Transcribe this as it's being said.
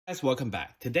Guys, welcome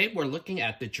back. Today we're looking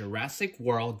at the Jurassic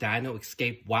World Dino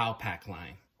Escape Wild Pack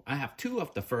line. I have two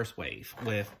of the first wave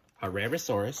with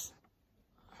Herrerasaurus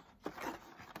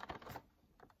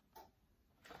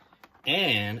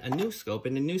and a new scope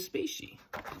and a new species,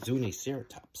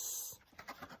 Zuniceratops.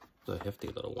 The hefty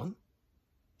little one.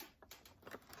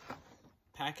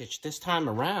 Package this time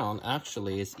around,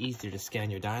 actually, it's easier to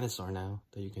scan your dinosaur now.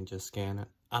 That you can just scan it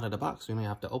out of the box. We don't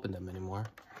have to open them anymore.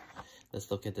 Let's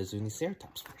look at the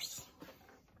Zuniceratops first.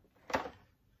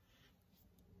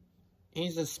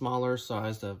 He's a smaller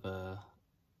size of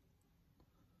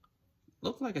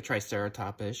look like a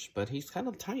Triceratops-ish, but he's kind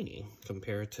of tiny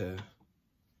compared to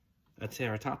a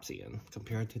Ceratopsian,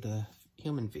 compared to the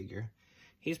human figure.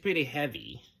 He's pretty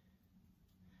heavy.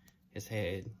 His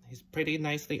head, he's pretty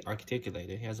nicely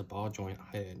articulated. He has a ball joint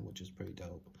head, which is pretty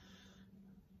dope.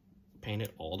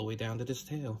 Painted all the way down to this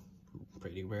tail.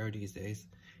 Pretty rare these days.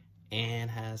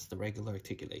 And has the regular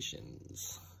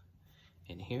articulations.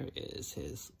 And here is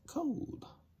his code.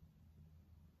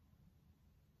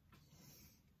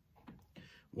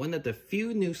 One of the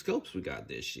few new scopes we got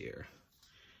this year.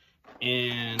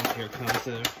 And here comes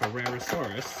the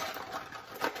Herrerasaurus.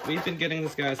 We've been getting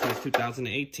this guy since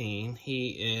 2018.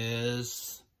 He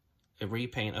is a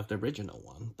repaint of the original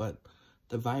one, but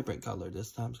the vibrant color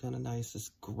this time is kind of nice.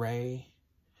 It's gray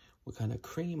with kind of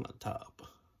cream on top.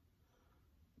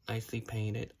 Nicely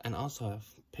painted, and also have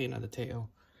paint on the tail.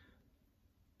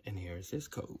 And here's his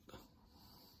code.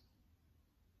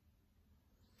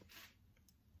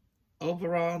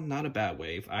 Overall, not a bad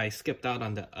wave. I skipped out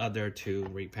on the other two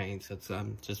repaints since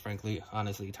I'm just frankly,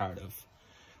 honestly tired of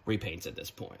repaints at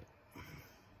this point.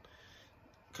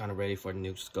 Kind of ready for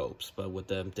new scopes, but with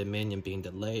the Dominion being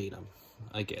delayed,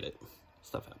 I get it.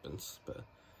 Stuff happens, but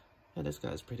yeah, this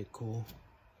guy's pretty cool.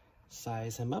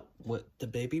 Size him up with the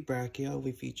baby brachia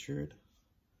we featured.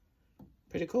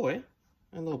 Pretty cool, eh?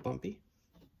 And a little bumpy.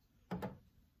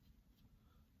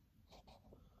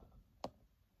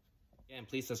 And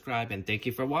please subscribe and thank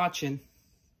you for watching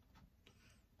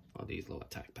all these little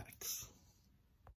attack packs.